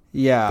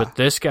 Yeah. But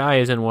this guy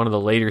is in one of the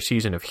later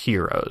seasons of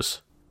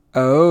Heroes.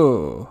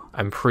 Oh.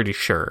 I'm pretty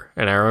sure.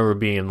 And I remember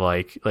being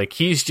like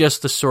he's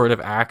just the sort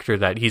of actor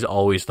that he's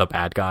always the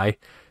bad guy.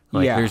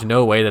 Like, there's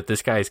no way that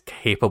this guy is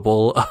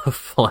capable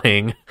of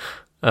playing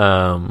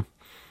a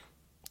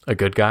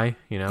good guy,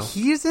 you know?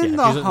 He's in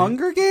the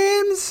Hunger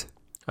Games?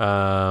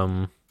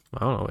 I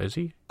don't know, is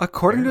he?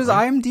 According to his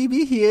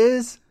IMDb, he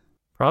is.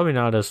 Probably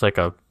not as, like,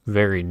 a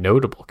very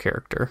notable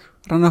character.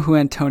 I don't know who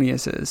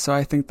Antonius is, so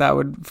I think that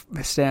would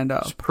stand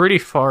up. It's pretty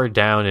far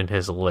down in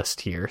his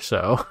list here,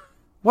 so...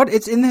 What?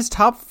 It's in his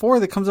top 4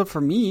 that comes up for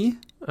me.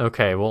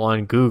 Okay, well,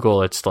 on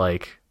Google, it's,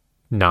 like,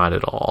 not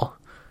at all.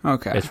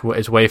 Okay.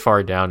 It's way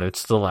far down.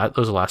 It's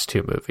those last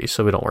 2 movies,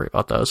 so we don't worry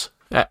about those,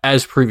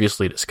 as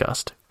previously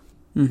discussed.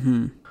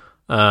 Mm-hmm.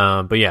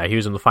 But yeah, he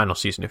was in the final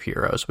season of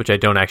Heroes, which I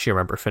don't actually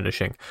remember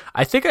finishing.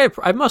 I think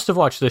I must have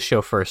watched this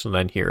show first and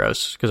then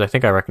Heroes, because I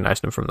think I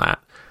recognized him from that.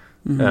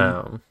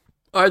 Mm-hmm.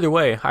 Either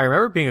way, I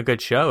remember being a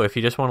good show. If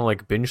you just want to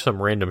like binge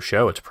some random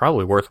show, it's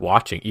probably worth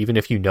watching, even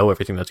if you know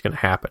everything that's going to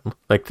happen.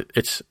 Like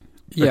it's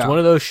one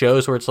of those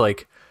shows where it's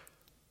like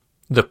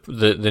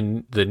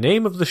the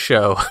name of the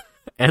show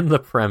and the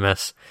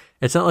premise.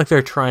 It's not like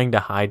they're trying to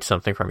hide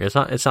something from you. It's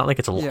not like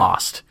it's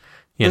Lost.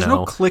 There's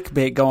no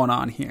clickbait going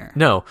on here.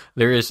 No,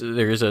 there's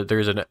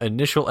an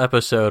initial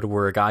episode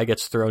where a guy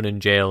gets thrown in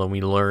jail, and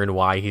we learn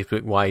why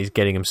he's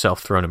getting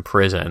himself thrown in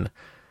prison,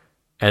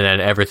 and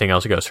then everything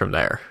else goes from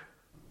there.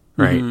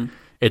 Right? Mm-hmm.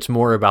 It's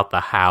more about the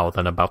how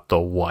than about the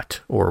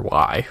what or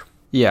why.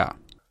 Yeah.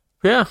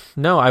 Yeah.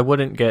 No, I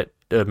wouldn't get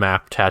a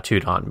map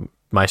tattooed on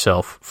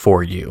myself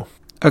for you.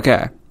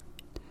 Okay.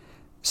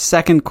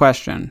 Second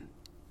question.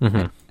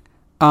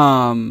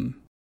 Mm-hmm.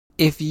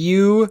 If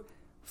you,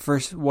 for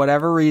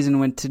whatever reason,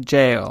 went to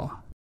jail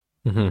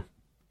and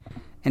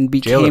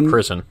became... Jail or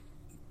prison?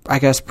 I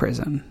guess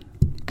prison.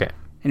 Okay.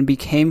 And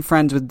became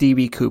friends with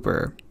D.B.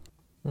 Cooper.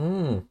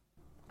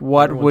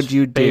 What would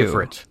you do?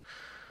 Favorite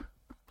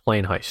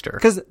plane heister.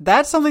 Because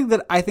that's something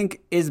that I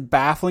think is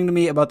baffling to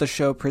me about the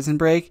show Prison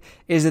Break,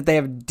 is that they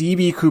have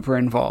D.B. Cooper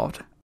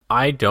involved.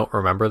 I don't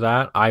remember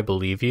that. I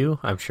believe you.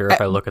 I'm sure if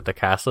I look at the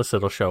cast list,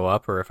 it'll show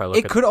up, or if I look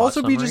at the It could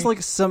also summary. be just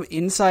like some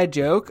inside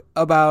joke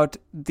about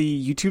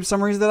the YouTube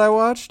summaries that I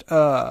watched.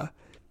 But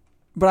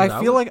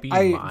I feel like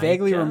I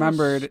vaguely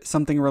remembered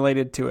something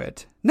related to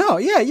it. No,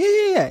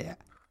 yeah.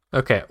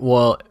 Okay,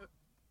 well,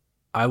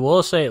 I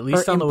will say, at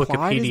least on the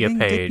Wikipedia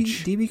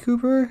page... D.B.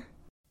 Cooper?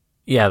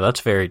 Yeah, that's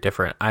very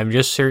different. I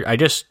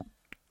just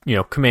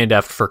Command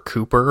F for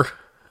Cooper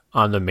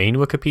on the main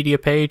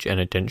Wikipedia page, and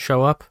it didn't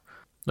show up.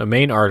 The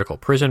main article,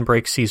 Prison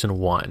Break Season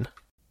 1.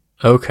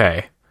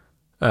 Okay.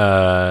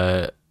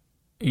 Yeah,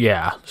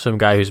 some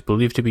guy who's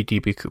believed to be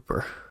D.B.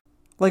 Cooper.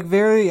 Like,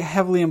 very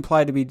heavily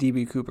implied to be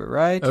D.B. Cooper,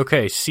 right?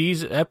 Okay,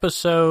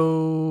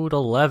 episode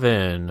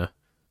 11.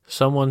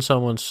 Someone.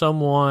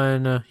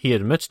 He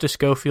admits to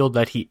Schofield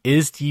that he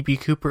is D.B.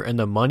 Cooper and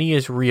the money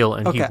is real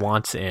and he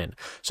wants in.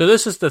 So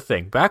this is the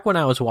thing. Back when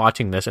I was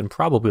watching this in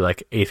probably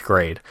like 8th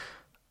grade,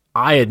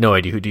 I had no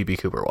idea who D.B.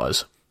 Cooper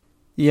was.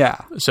 Yeah.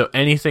 So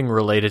anything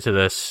related to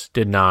this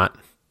did not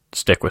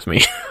stick with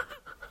me.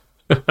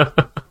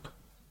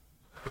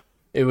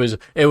 It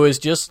was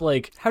just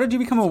like... How did you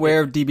become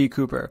aware of D.B.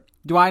 Cooper?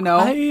 Do I know?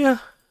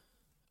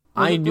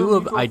 I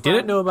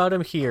didn't know about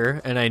him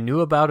here, and I knew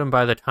about him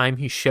by the time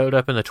he showed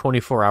up in the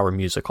 24-hour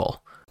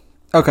musical.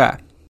 Okay.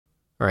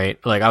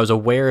 Right? Like, I was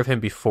aware of him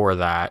before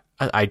that.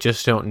 I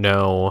just don't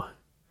know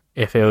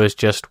if it was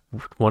just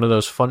one of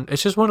those fun...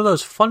 It's just one of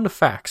those fun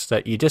facts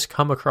that you just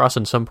come across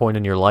at some point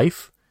in your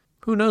life.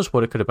 Who knows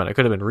what it could have been? It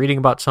could have been reading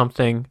about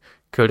something.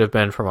 Could have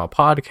been from a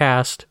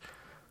podcast.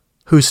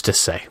 Who's to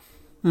say?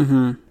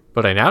 Mm-hmm.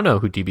 But I now know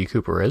who D.B.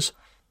 Cooper is.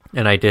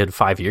 And I did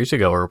 5 years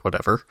ago or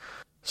whatever.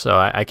 So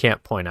I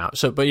can't point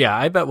out. But yeah,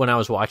 I bet when I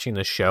was watching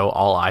this show,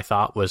 all I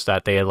thought was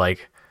that they had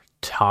like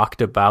talked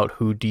about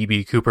who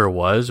D.B. Cooper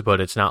was, but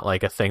it's not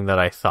like a thing that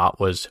I thought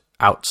was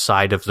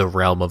outside of the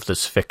realm of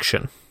this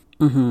fiction.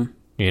 Mm-hmm.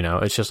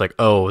 It's just like,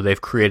 oh,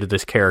 they've created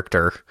this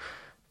character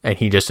and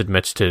he just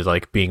admits to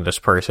like being this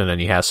person and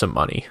he has some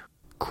money.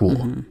 Cool.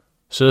 Mm-hmm.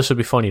 So this would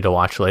be funny to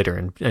watch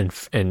later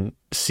and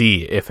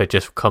see if it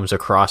just comes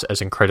across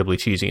as incredibly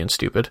cheesy and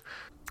stupid.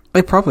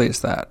 It probably is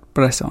that,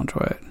 but I still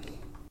enjoy it.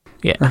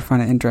 Yeah. Or I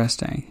find it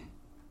interesting.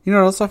 You know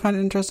what else I find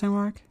interesting,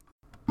 Mark?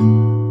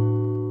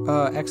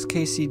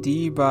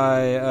 XKCD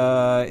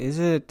by, is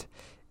it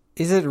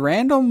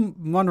Randall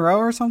Monroe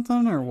or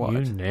something, or what?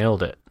 You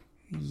nailed it.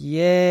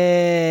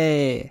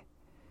 Yay.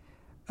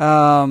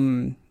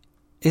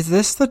 Is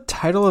this the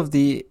title of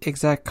the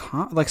exact,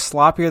 like,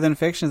 Sloppier Than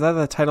Fiction? Is that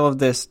the title of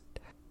this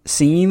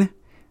scene?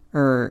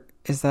 Or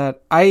is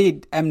that,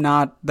 I am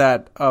not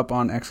that up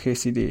on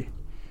XKCD.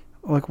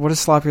 Like, what is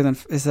Sloppier Than...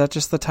 Is that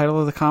just the title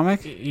of the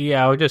comic?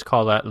 Yeah, I would just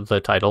call that the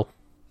title.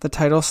 The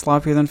title,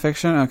 Sloppier Than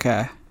Fiction?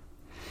 Okay.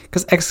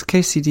 Because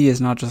XKCD is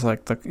not just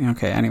like the...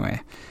 Okay,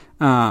 anyway.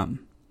 So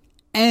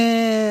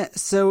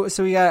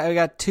we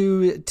got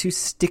two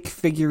stick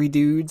figure-y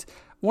dudes.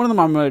 One of them,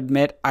 I'm going to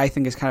admit, I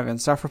think is kind of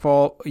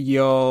insufferable.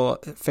 You'll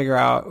figure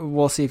out...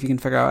 We'll see if you can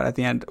figure out at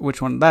the end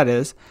which one that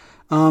is.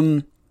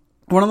 One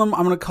of them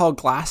I'm going to call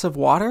Glass of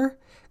Water.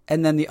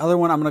 And then the other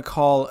one I'm going to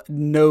call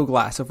No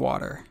Glass of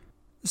Water.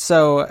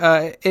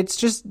 So, it's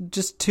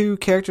just two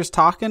characters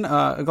talking,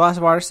 a glass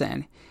of water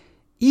saying,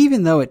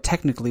 even though it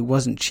technically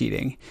wasn't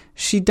cheating,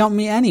 she dumped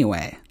me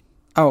anyway.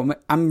 Oh,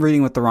 I'm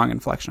reading with the wrong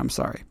inflection, I'm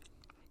sorry.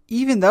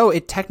 Even though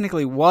it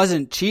technically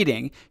wasn't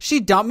cheating,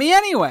 she dumped me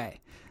anyway.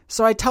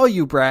 So I tell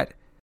Brett,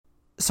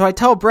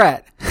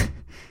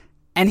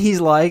 and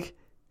he's like,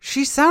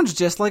 she sounds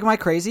just like my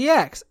crazy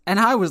ex. And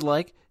I was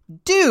like,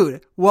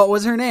 dude, what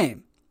was her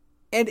name?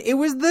 And it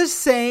was the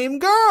same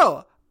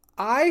girl.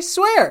 I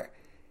swear.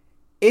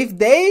 If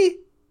they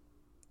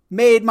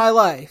made my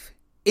life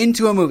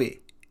into a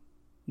movie,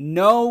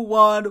 no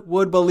one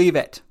would believe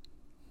it.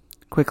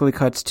 Quickly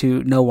cuts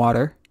to no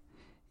water.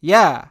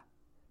 Yeah.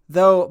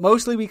 Though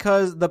mostly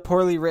because the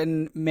poorly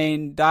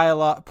written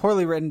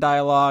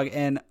dialogue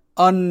and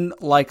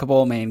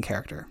unlikable main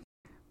character.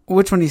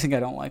 Which one do you think I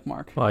don't like,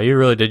 Mark? Well, you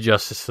really did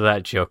justice to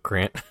that joke,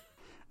 Grant.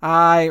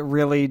 I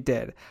really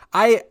did.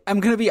 I'm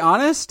going to be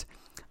honest.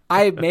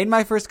 I made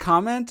my first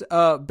comment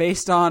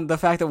based on the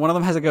fact that one of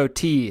them has a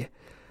goatee.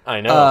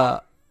 I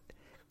know.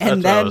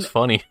 And that then was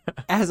funny.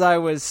 as I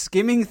was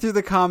skimming through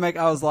the comic,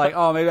 I was like,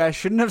 oh, maybe I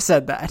shouldn't have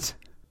said that.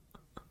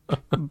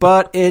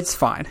 But it's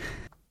fine.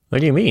 What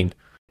do you mean?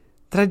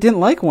 That I didn't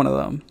like one of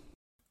them.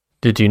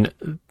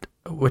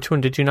 Which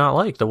one did you not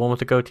like? The one with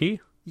the goatee?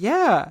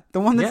 Yeah, the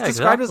one that's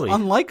described exactly. as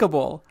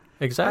unlikable.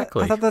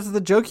 Exactly. I thought that's the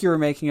joke you were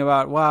making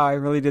about, wow, I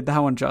really did that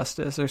one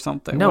justice or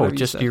something. No,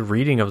 just your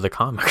reading of the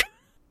comic.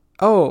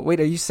 Oh, wait,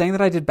 are you saying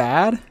that I did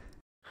bad?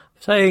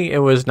 Saying it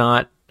was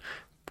not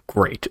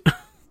great.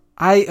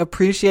 I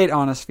appreciate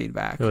honest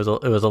feedback. It was a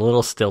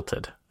little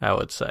stilted, I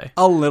would say.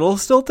 A little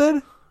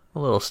stilted? A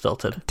little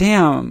stilted.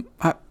 Damn.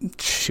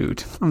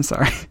 Shoot. I'm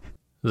sorry.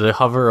 The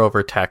hover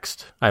over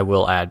text, I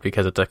will add,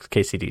 because it's a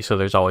KCD, so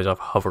there's always a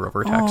hover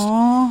over text,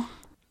 Aww.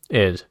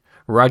 is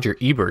Roger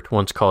Ebert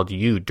once called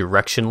you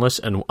directionless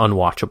and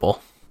unwatchable.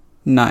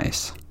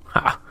 Nice.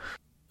 Ha.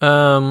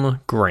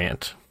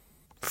 Grant.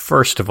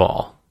 First of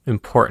all,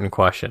 important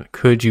question.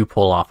 Could you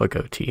pull off a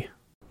goatee?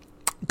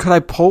 Could I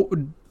pull...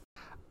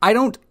 I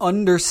don't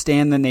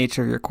understand the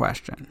nature of your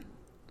question.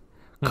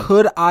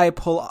 Could I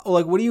pull...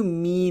 Like, what do you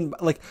mean?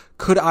 Like,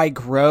 could I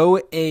grow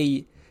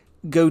a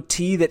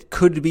goatee that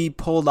could be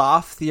pulled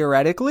off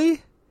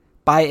theoretically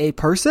by a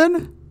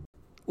person?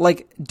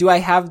 Like, do I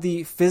have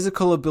the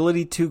physical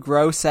ability to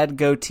grow said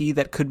goatee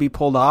that could be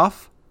pulled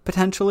off,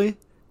 potentially?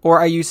 Or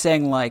are you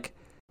saying, like,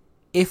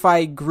 if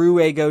I grew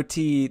a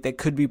goatee that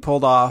could be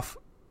pulled off,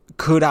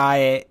 could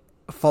I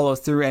follow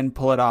through and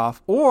pull it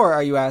off? Or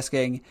are you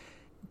asking,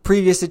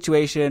 previous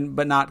situation,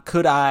 but not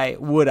could I,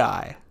 would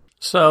I?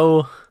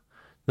 So,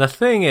 the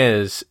thing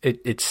is,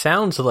 it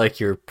sounds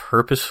like you're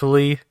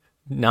purposefully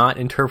not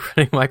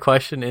interpreting my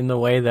question in the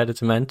way that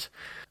it's meant,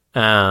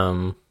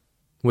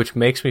 which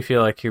makes me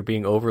feel like you're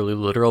being overly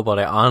literal, but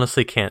I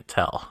honestly can't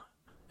tell.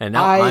 And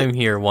now I'm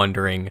here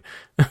wondering...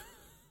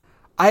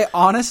 I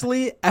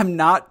honestly am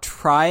not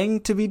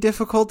trying to be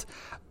difficult.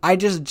 I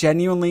just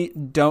genuinely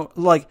don't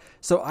like.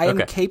 So I am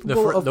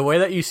capable of the way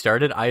that you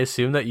started. I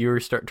assume that you were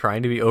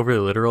trying to be overly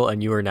literal,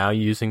 and you are now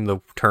using the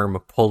term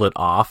 "pull it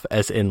off"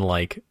 as in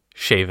like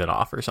shave it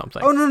off or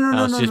something. Oh no!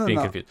 I was just being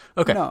confused.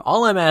 Okay,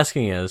 all I'm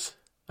asking is,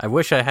 I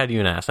wish I had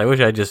you asked. I wish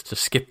I just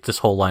skipped this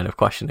whole line of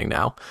questioning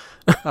now.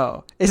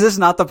 Oh, is this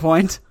not the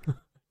point?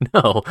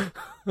 No.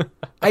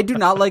 I do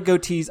not like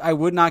goatees. I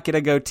would not get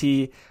a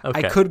goatee.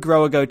 Okay. I could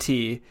grow a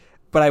goatee,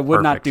 but I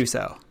would not do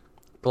so.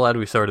 Glad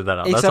we sorted that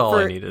out. Except That's all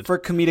I needed. For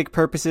comedic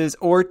purposes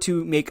or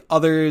to make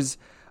others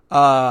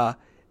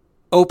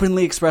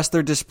openly express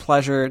their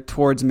displeasure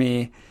towards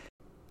me.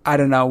 I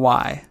don't know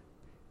why.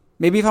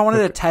 Maybe if I wanted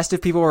to test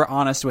if people were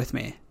honest with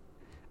me,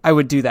 I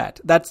would do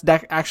that. That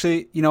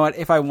actually, you know what?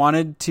 If I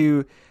wanted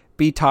to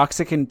be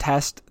toxic and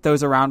test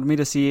those around me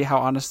to see how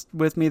honest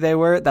with me they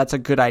were, that's a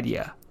good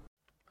idea.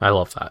 I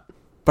love that.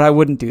 But I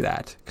wouldn't do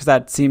that because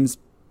that seems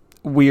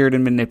weird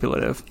and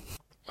manipulative.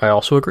 I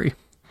also agree.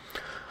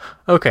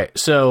 Okay,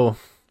 so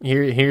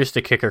here's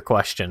the kicker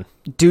question.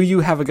 Do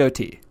you have a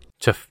goatee?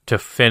 To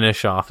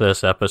finish off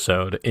this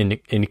episode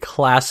in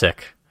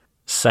classic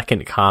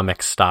second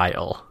comic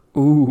style.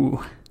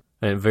 Ooh.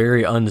 A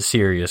very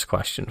unserious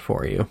question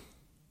for you.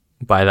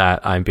 By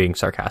that, I'm being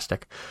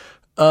sarcastic.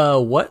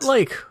 What,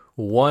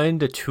 1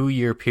 to 2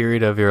 year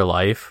period of your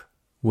life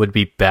would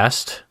be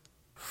best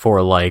for,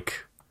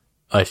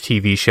 a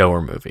TV show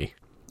or movie?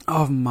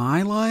 Of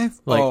my life?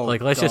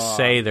 Let's just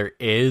say there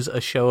is a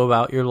show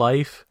about your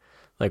life.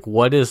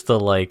 What is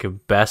the,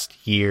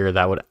 best year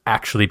that would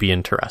actually be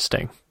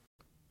interesting?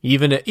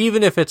 Even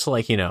if it's,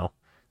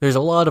 there's a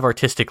lot of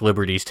artistic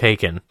liberties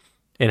taken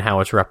in how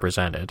it's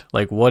represented.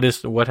 What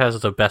has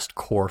the best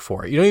core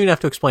for it? You don't even have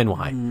to explain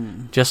why.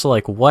 Just,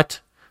 what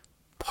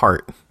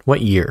part?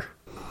 What year?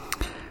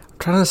 I'm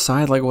trying to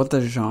decide, what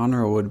the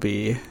genre would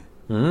be.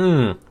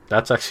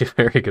 That's actually a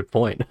very good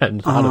point. I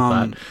hadn't thought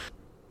of that.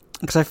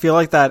 Because I feel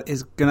like that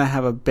is going to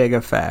have a big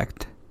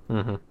effect.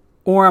 Mm-hmm.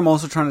 Or I'm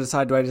also trying to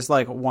decide, do I just,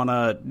 want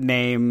to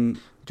name...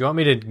 Do you want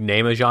me to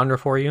name a genre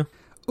for you?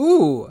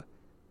 Ooh,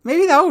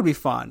 maybe that would be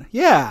fun.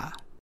 Yeah.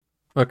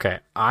 Okay,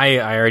 I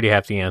already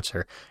have the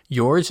answer.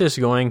 Yours is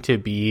going to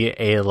be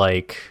a,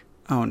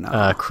 oh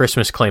no,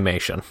 Christmas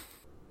claymation.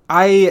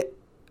 I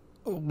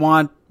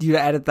want you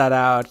to edit that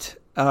out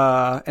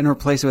and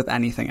replace it with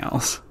anything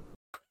else.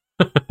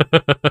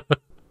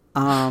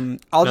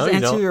 I'll just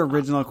answer your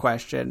original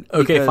question.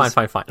 Okay,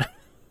 fine.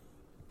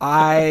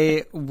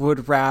 I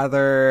would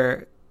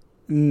rather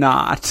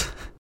not.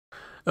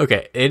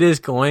 Okay, it is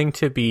going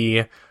to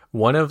be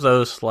one of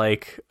those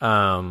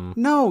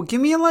No,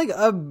 give me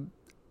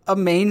a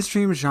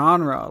mainstream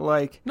genre.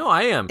 No,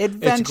 I am.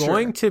 Adventure, it's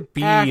going to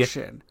be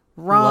action,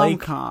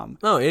 rom-com.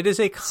 No, it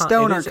is a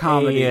stoner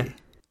comedy.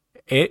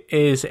 It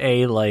is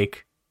a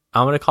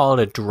I'm going to call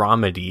it a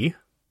dramedy,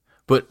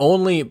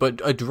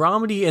 but a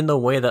dramedy in the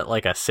way that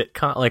like a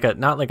sitcom,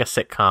 not like a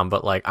sitcom,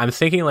 but like I'm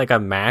thinking like a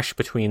mash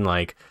between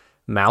like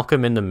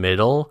Malcolm in the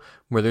Middle,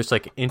 where there's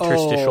like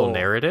interstitial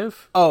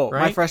narrative. Oh,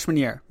 right? my freshman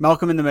year,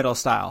 Malcolm in the Middle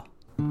style.